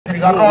यो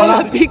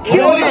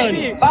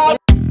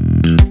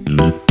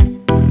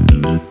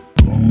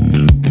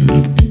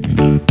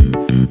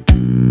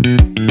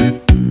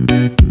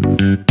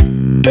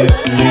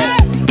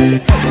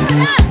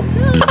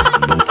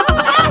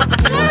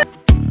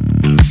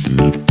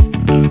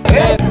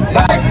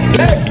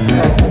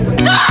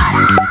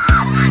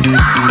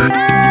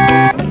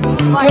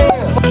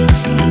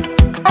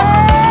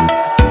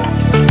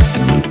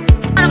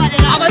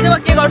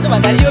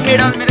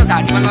मेडल मेरो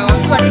घाँटीमा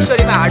लगाउँछु अनि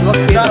स्टोरीमा hard work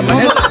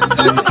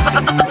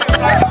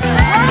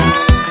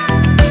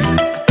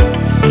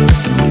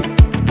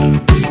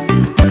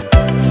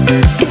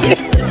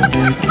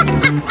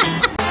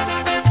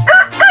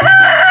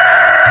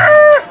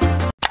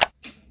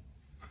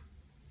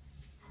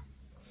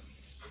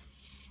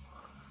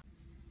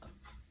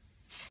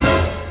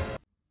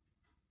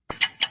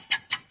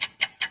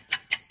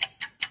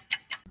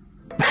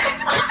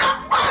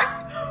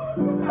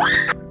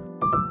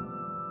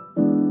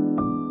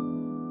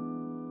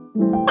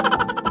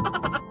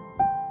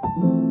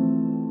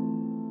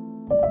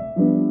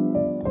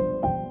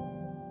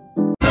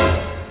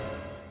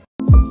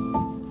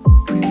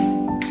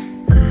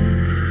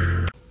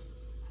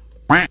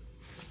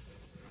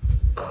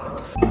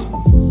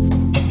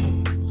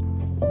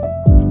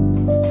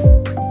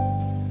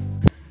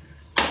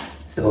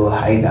So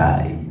hi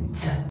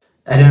guys,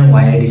 I don't know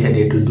why I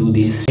decided to do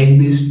this. Make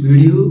this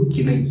video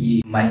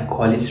because my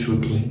college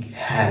routine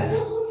has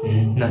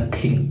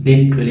nothing,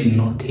 literally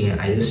nothing.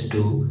 I just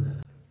do.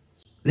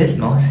 Let's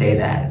not say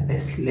that.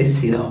 Let's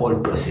see the whole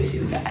process,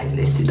 you guys.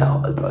 Let's see the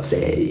whole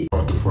process.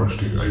 The first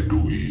thing I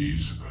do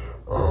is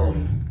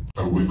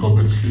I wake up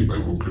and sleep. I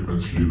wake up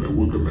and sleep. I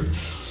wake up and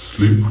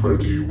sleep for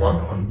the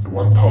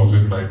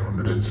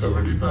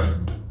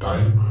 1979th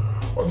time.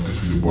 अनि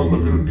त्यसपछि बल्ल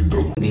मेरो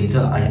निन्द्रा लिन्छ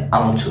अनि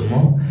आउँछु म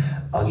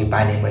अघि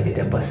पानी मैले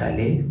त्यहाँ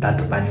बसाले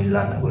तातो पानी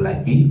लानको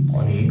लागि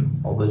अनि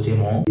अब चाहिँ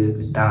म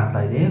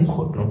दाँतलाई चाहिँ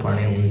खोट्नु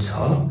पर्ने हुन्छ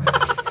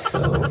so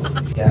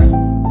yeah.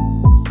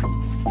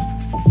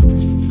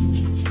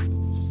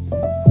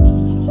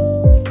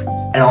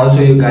 And also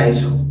you guys,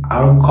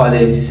 our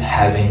college is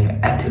having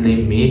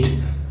athlete meet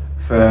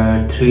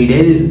for 3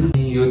 days.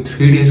 यो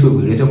 3 days को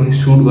भिडियो चाहिँ मैले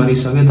सुट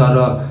गरिसके तर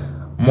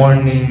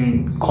मर्निङ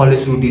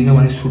कलेज रुटिन चाहिँ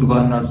मैले सुट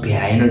गर्न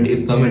भ्याइन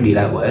एकदमै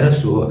ढिला भएर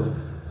so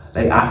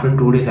like after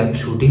 2 days I'm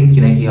shooting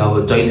किनकि अब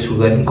जहिले सुट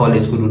गर्ने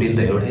कलेजको रुटिन त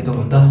एउटै त हो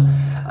नि त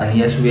अनि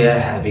यस we are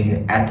having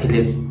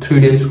athlete 3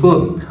 days को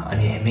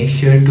अनि make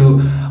sure to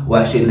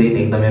watch it like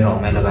एकदमै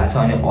रमाइलो भएको छ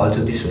अनि अल्सो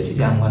त्यसपछि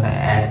चाहिँ आम गर्न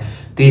एड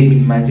त्यही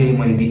दिनमा चाहिँ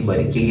मैले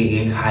दिनभरि के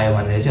खायो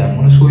भनेर चाहिँ आम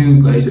गर्न so you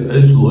guys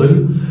as well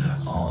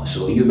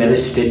so you better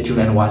stay tune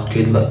and watch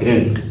till the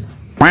and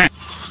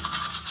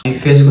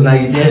फेसको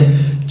लागि चाहिँ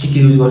के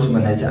युज गर्छु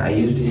भन्दा चाहिँ आई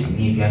युज दिस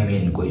निभिया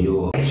मेनको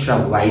यो एक्स्ट्रा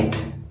वाइट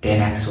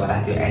 10x वाला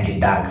त्यो anti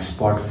dark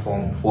spot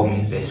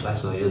फोमिङ face wash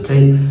हो यो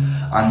चाहिँ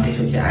अनि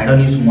त्यसपछि आई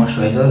डोन्ट युज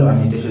मोइस्चराइजर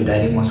अनि त्यसपछि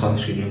डाइरेक्ट म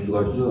सनस्क्रिन युज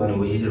गर्छु अनि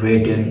विच इज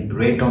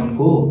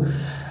रेटनको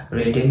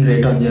चाहिँ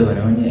भन्यो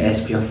भने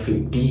SPF 50+++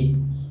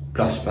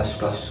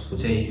 को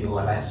चाहिँ यो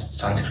वाला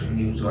सनस्क्रिन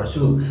युज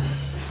गर्छु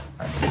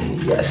अनि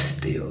यस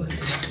त्यो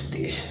just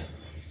this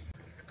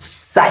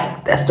side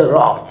that's the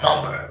wrong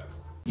number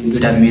यो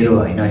दुईटा मेरो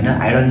होइन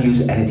I don't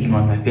use anything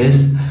on my face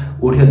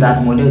उठ्यो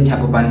दाँत मोल्यो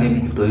छ्यापो पानीले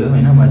मुख धोयो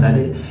होइन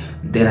मजाले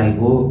देन आई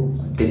गो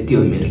त्यति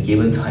हो मेरो केही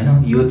पनि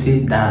छैन यो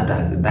चाहिँ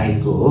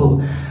दाइको हो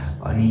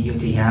अनि यो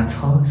चाहिँ यहाँ छ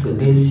सो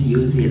लेट्स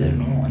युज इट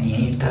हेर्नु अनि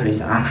यहीँ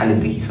थर्ड आँखाले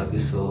देखिसक्यो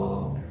सो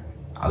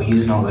अब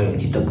युज नगऱ्यो भने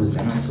चित्त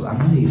बुझ्दैन so I'm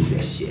use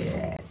this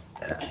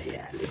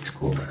let's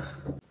go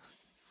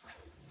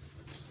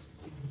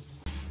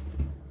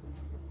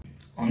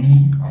अनि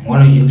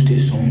मलाई युज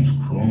दिस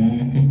सनस्क्रिन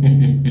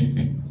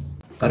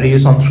तर यो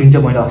सनस्क्रिन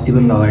चाहिँ मैले अस्ति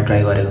पनि लगाएर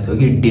ट्राई गरेको छु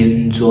कि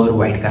डेन्जर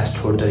व्हाइट कास्ट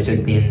छोड्दो रहेछ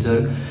डेन्जर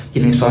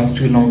किनकि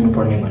सनस्क्रिन लगाउनु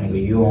पर्ने भनेको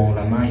यो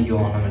औँलामा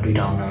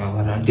दुईटा औँलामा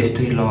गरेर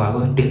त्यस्तै लगाएको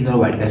डेन्जर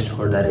व्हाइट कास्ट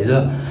छोड्दो रहेछ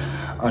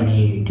अनि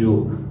त्यो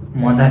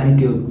मजाले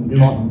त्यो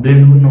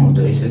ब्लेन्ड पनि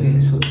नहुँदो रहेछ कि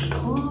सो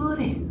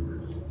थोरै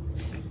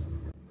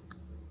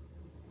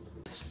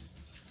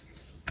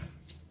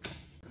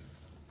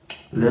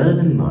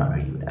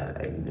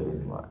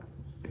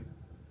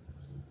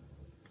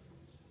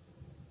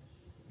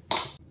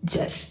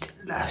just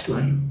last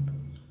one,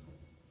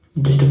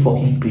 just a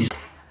fucking piece.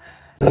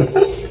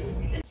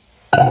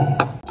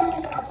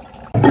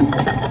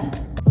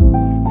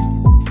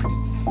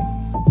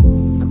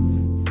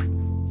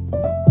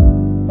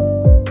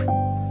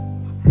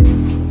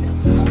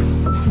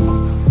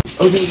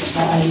 Okay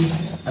guys,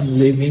 I'm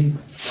leaving.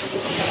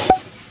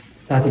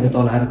 साथीले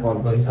तल आएर कल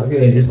गरिसक्यो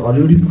इट इज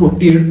अलरेडी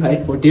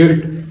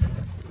 48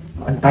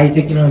 अनि टाई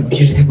चाहिँ किन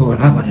बिर्सेको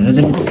होला भनेर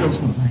चाहिँ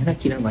सोच्नु भएन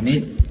किनभने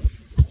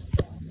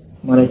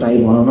मलाई टाई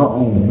बनाउन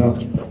आउँदैन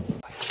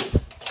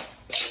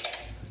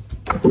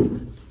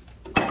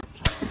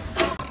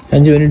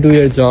Sanju, when you do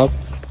your job.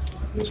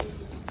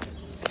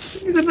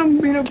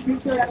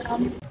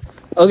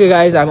 Okay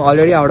guys, I'm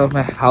already out of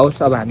my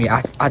house. अब हामी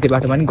आधे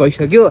बाटोमा पनि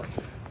गइसक्यो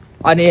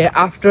अनि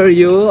आफ्टर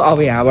यो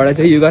अब यहाँबाट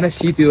चाहिँ यु गन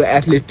सी त्यो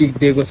एथलेटिक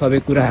डेको सबै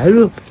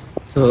कुराहरू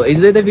So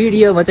enjoy the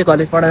video. म चाहिँ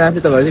कलेज पढ्न जान्छु,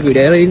 तपाईहरु चाहिँ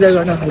भिडियो हेरेर इन्जोय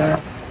गर्नु होला.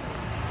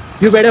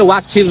 You better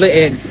watch till the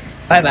end.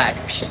 Bye bye.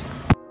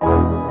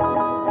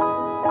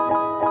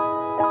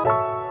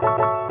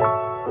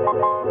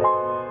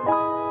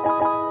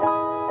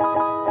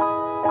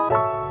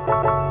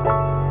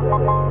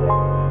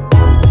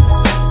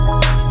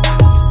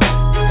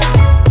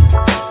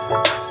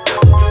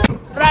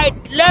 Right,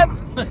 left,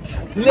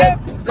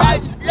 left,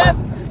 right, left.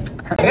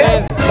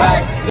 Left,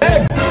 right,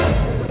 left.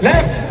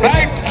 Left,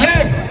 right, left. Left, right,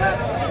 left.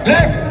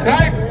 Left,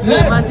 right,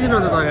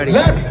 left. Left,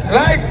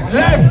 right,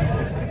 left.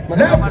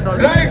 Left,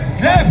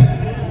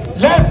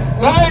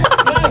 right,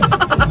 left.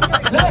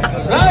 Left,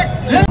 right,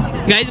 left.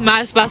 Guys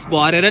mass pass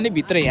भरेर नि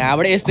भित्र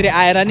यहाँबाट यसरी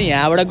आएर नि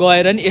यहाँबाट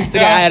गएर नि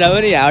यसरी आएर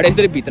पनि यहाँबाट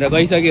यसरी भित्र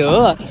गइसक्यो हो.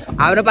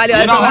 हाम्रो पालि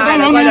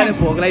अहिले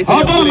भोक लागिसक्यो.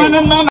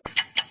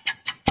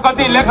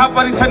 कति लेखा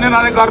परीक्षा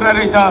निर्णय गर्ने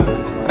रहेछ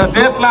र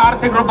देशलाई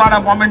आर्थिक रूपबाट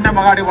मोमेन्टम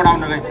अगाडि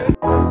बढाउने रहेछ.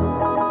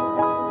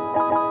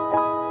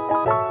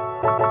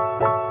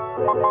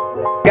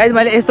 गाइज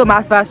मैले यस्तो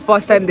मास पास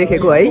फर्स्ट टाइम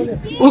देखेको है.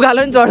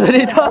 उकालो पनि चढ्दो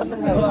रहेछ,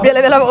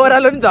 बेला बेलामा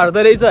ओह्रालो पनि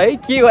झर्दो रहेछ है.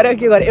 के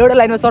गरे एउटा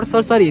लाइनमा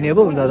सर हिँड्ने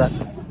पो हुन्छ त.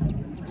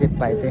 चेप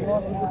पाएँ त्यही.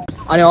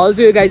 अनि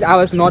also guys I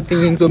was not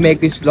thinking to make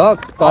this vlog,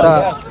 तर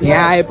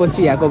यहाँ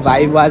आएपछि यहाँको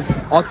भाइब वाज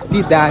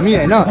अति दामी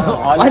होइन.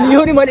 अनि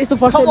यो नि मैले यस्तो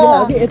फर्स्ट टाइम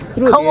देखेको कि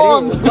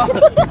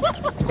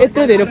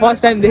यत्रो धेरै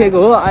फर्स्ट टाइम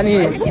देखेको हो. अनि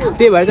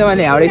त्यही भएर चाहिँ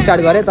मैले यहाँबाट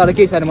स्टार्ट गरेँ. तर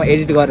केही छैन, म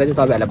एडिट गरेर चाहिँ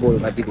तपाईँहरूलाई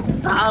बोल्न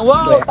दिदिनँ.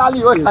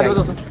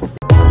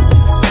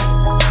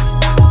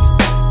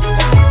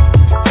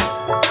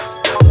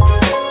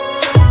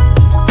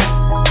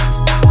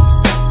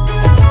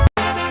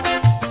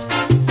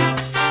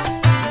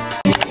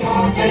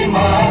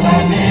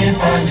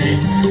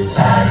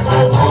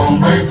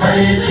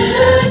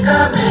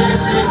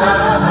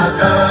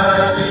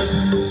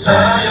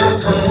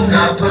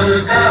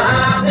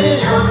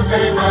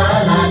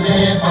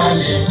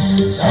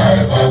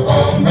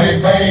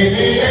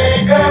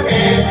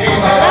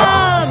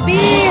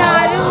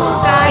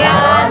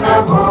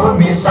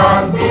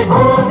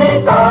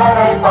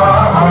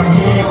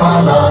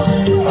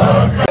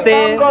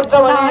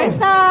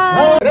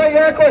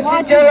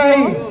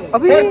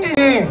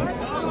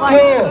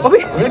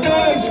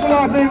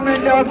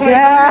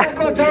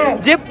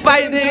 जे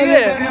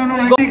पाइदिए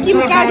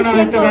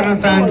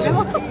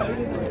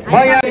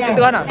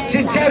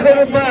शिक्षाको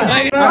रूपमा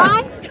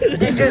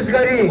विशेष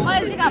गरी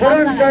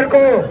फोरन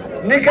सरको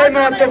निकै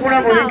महत्त्वपूर्ण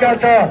भूमिका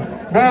छ.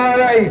 म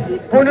उहाँलाई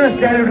पुनः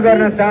स्याल्युट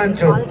गर्न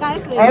चाहन्छु.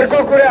 अर्को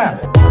कुरा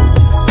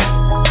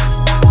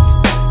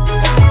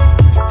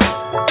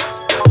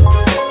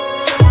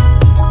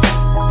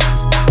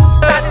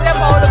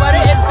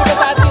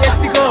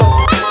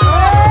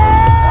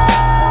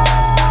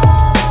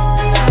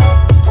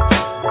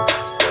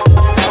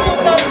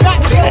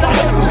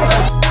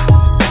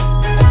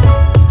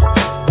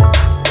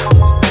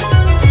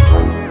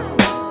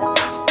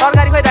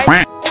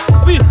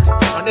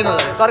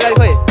तरकारी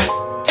खोइ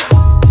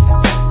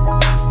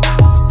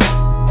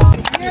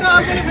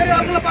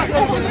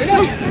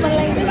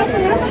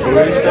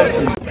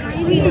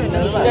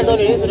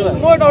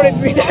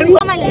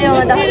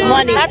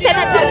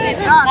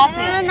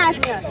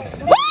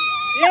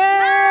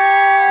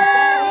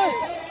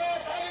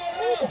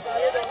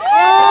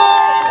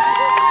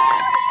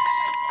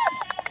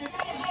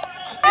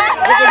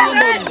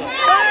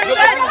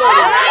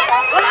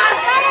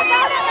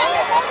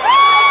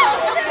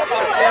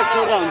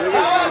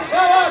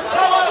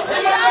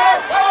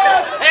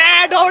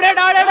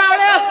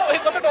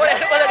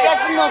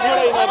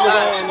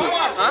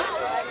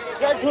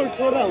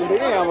छोड्दा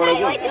हुँदैन यहाँबाट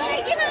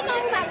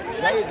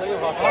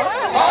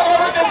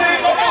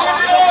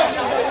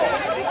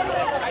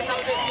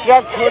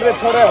ट्र्याक छोड्दै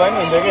भयो नि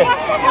हुँदै के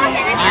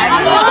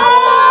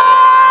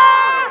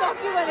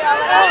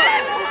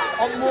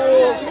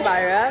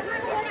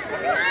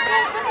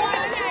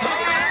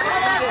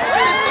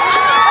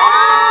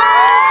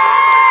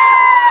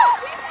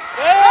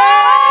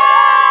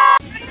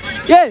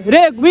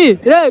रेक मी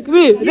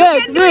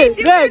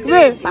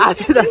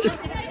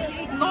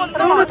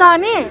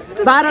तानी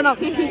 12 न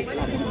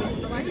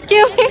के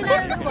हो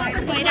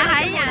भइरा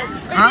है यहाँ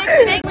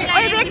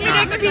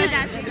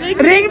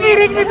रेक मी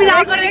बिदा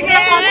गरेको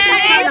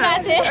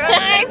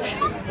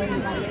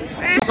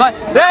वाह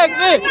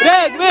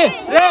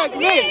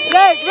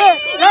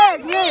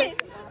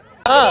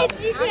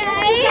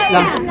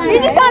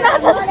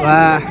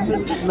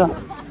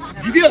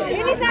जित्यो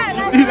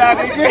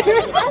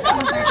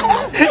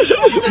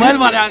मैले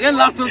भने के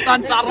लास्ट 4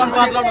 रन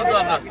 5 रन हुन्छ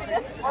भनेर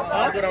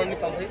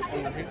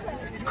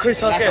खै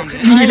सके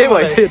ढिलै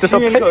भएछ यो त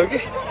सबै हो कि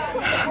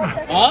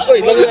ओइ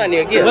लगे भने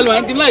के मैले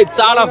भने तिमीलाई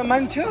 4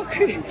 मान्थ्यो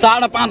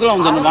 4 5 रन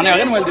हुन्छ भने हो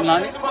नि मैले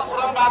तिमीलाई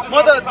म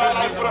त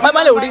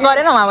मैले हुडिङ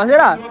गरेन वहाँ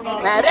बसेर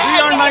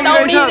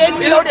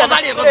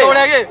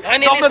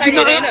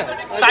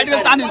साइडमा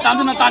तान्दिन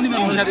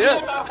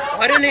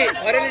हरेले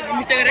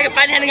मिस्टेक गरेको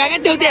पानी खान गएको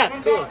देऊ त्यहाँ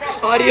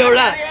हरि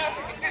एउटा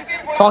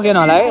सकेन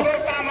होला है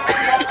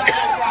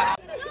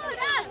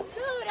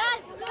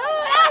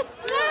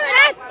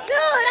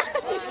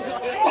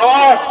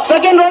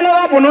सेकेन्ड रनर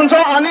अप हुनुहुन्छ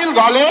Anil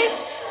Ghale,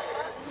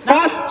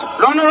 first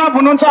runner up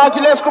हुनुहुन्छ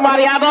अखिलेश कुमार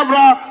यादव र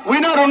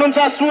विनर हुनुहुन्छ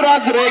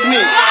सुरज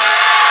रेग्मी।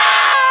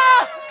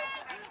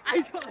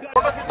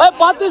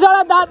 32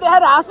 वटा दाँत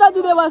देखाएर हाँस्न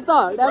दिँदै बस् त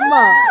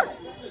ड्याममा।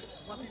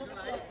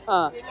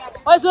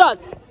 ओइ सुरज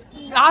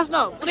हाँस्न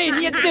पुरै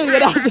नियत चाहिँ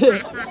हुँदैन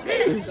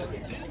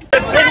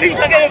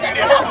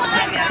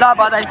ल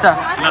बधाई छ।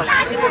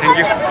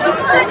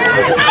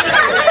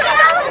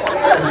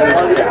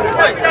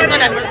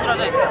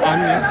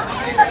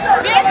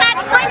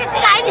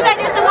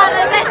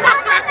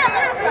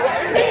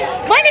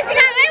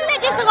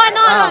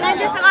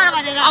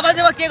 अब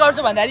चाहिँ म के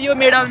गर्छु भन्दाखेरि यो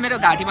मेडल मेरो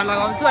घाँटीमा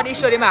लगाउँछु अनि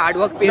ईश्वरीमा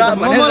हार्डवर्क पेज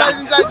भनेर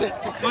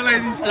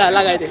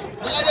लगाइदिए।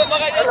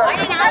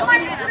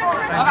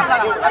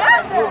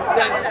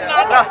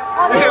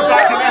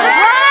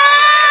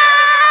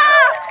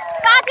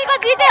 साथीको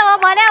जिते हो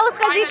भने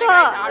उसको जित हो।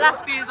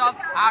 पेज अफ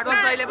हार्डवर्क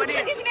जहिले पनि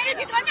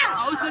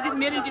उसको जित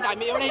मेरो जित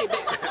हामी एउटै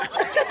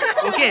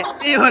ओके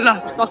त्यही हो ल।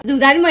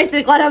 धुँदा पनि म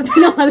यसरी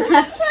कराउँदिनँ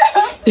होला।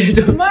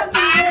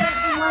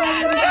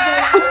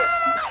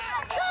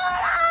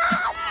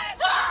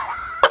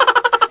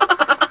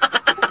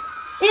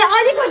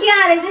 अलिकति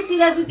हारेछ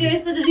सुरज त्यो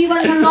यस्तो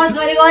रिबनमा लस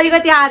गरेको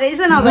अलिकति हारेछ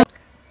नभए।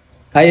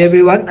 हाई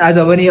एभ्रिवान, आज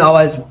पनि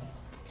आवाज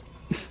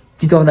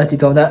चिचाउँदा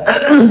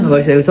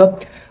गइसकेको छ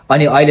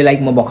अनि अहिले लाइक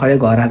म भर्खरै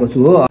घर आएको छु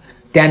हो।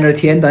 त्यहाँनिर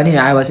थिएँ नि त नि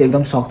आवाज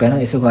एकदम सक्ट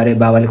होइन। यसो गरेँ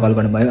बाबाले कल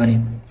गर्नुभयो अनि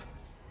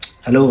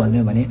हेलो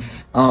भन्यो भने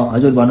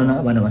हजुर भन्नु न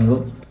भनेको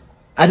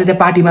आज त्यहाँ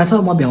पार्टीमा छ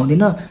म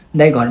भ्याउँदिनँ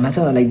दाइ घरमा छ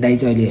लाइक दाइ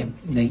चाहिँ अहिले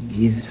लाइक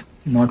इज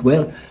नट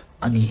वेल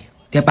अनि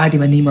त्यहाँ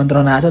पार्टीमा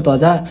निमन्त्रण आएछ त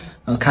जा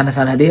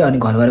खानासाना दे अनि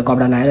घर गएर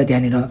कपडा लगाएर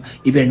त्यहाँनिर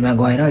इभेन्टमा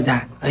गएर जा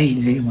है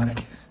मलाई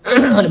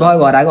अनि भयो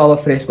घर आएको अब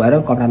फ्रेस भएर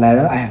कपडा लगाएर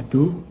आई हेभ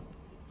टु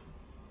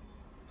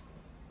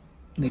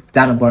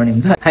जानुपर्ने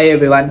हुन्छ। High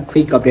everyone,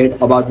 quick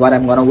update about what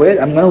I'm gun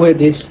where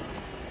this.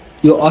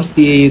 यो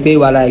अस्ति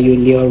त्यहीवाला यो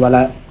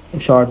लेयरवाला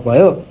सर्ट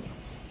भयो,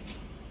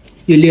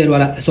 यो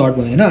लेयरवाला सर्ट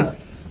भयो होइन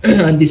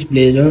अनि दिस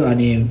ब्लेजर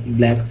अनि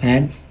ब्ल्याक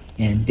प्यान्ट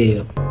एन्ड त्यही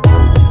हो।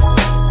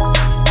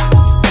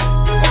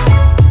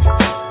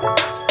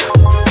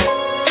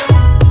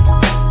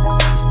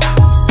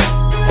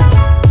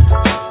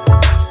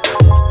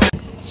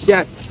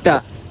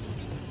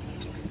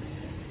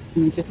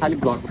 खाली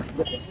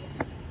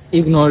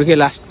इग्नोर के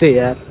लास्ट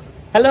यार।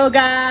 हेलो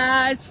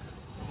गाइस,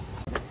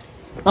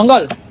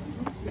 अंकल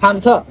खाम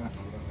छ?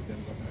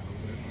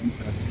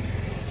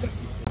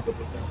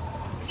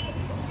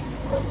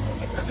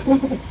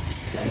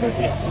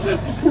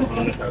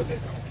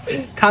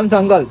 खाम छ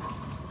अंकल?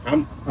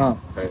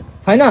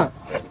 छैन?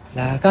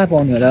 ला कहाँ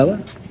पाउने होला अब?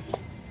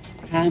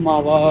 खाम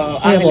अब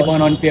आफैले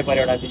बनाउने पेपर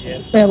एउटा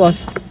दिए। ए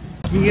बस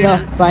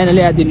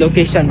फाइनली एट द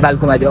लोकेसन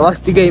बाल्कुमा थियो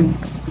अस्तिकै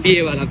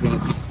बिहेवाला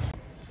ब्लग।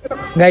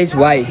 गाइस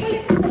वाइ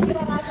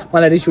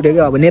मलाई रिस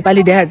उठेको अब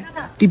Nepali dad,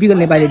 typical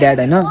Nepali dad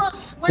होइन।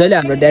 जहिले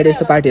हाम्रो ड्याड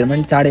यस्तो पार्टीहरूमा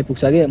पनि चाँडै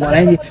पुग्छ कि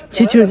मलाई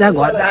छिटो जा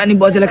घर जा अनि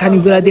बजेर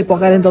खानेकुरा त्यो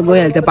पकाएर त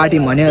गइहाल्छ पार्टी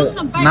भने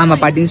मामा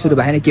पार्टी पनि सुरु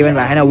भएन के पनि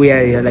भएन। We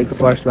are here like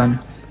first one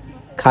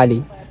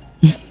खाली।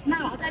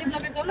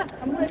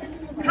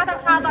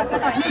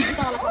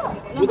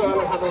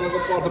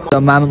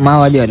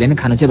 माओवादीहरूले पनि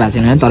खानु चाहिँ भएको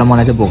छैन तर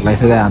मलाई चाहिँ भोक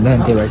लागिसक्यो हाम्रो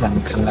अनि त्यही भएर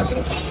हामी खानु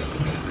लाग्यो।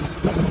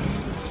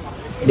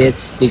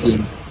 Let's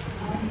begin.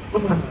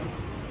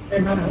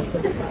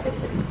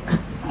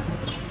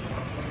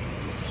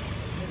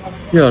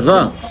 के गर्छ?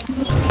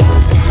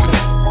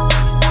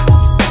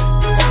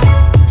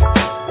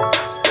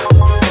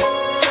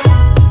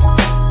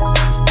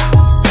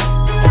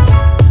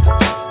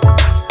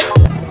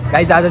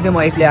 गाइस आज चाहिँ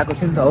म एक्लै आएको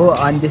छु नि त हो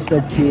अनि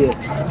त्यसपछि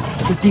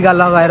टिका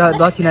लगाएर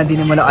दक्षिणा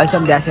दिने मैले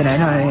अहिलेसम्म दिएको छैन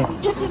होइन। अनि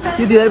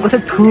त्यो दिँदा कस्तो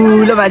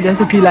ठुलो मान्छे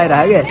जस्तो फिल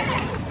आइरहेको क्या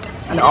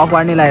अनि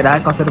अक्वार्ड नै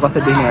लगाइरहेको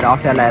कसरी दिने भएर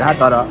अप्ठ्यारो लगाइरहेको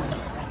तर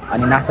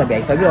अनि नास्ता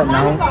भ्याइसक्यो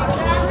नाउ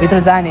भित्र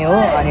जाने हो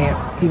अनि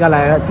टिका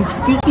लगाएर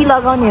टिकी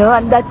लगाउने हो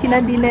अनि दक्षिणा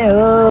दिने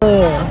हो।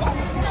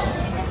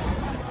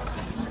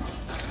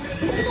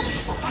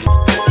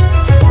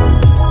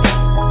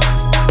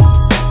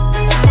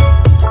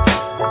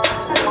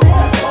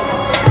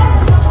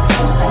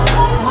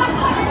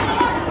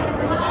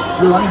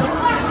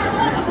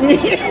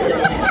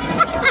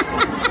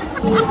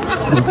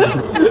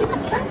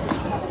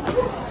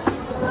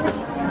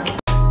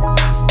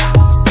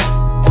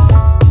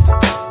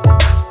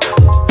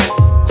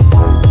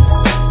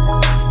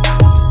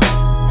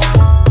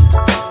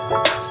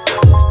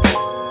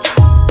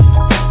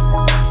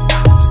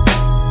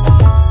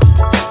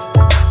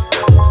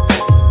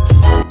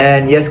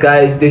 And yes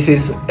guys, this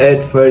is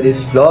it for this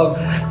vlog.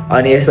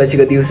 अनि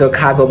यसपछिको दिउँसो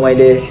खाएको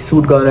मैले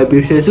सुट गर्न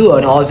बिर्सेछु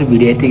अनि अझ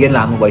भिडियो यतिकै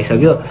लामो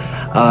भइसक्यो।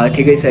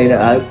 ठिकै छैन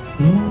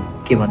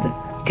के भन्छ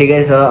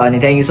ठिकै छ अनि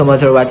thank you so much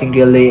for watching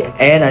till the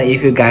and and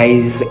if you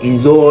guys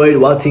enjoyed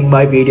watching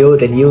my video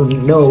then you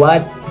know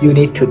what you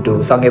need to do.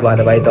 सँगै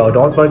भन्नुभयो त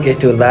don't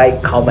forget to like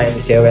comment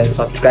share and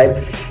subscribe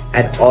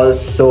and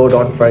also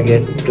don't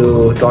forget to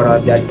turn on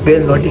that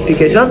bell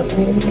notification.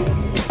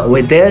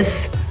 With this,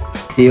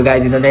 see you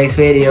guys in the next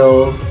video.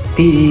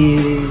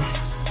 Peace.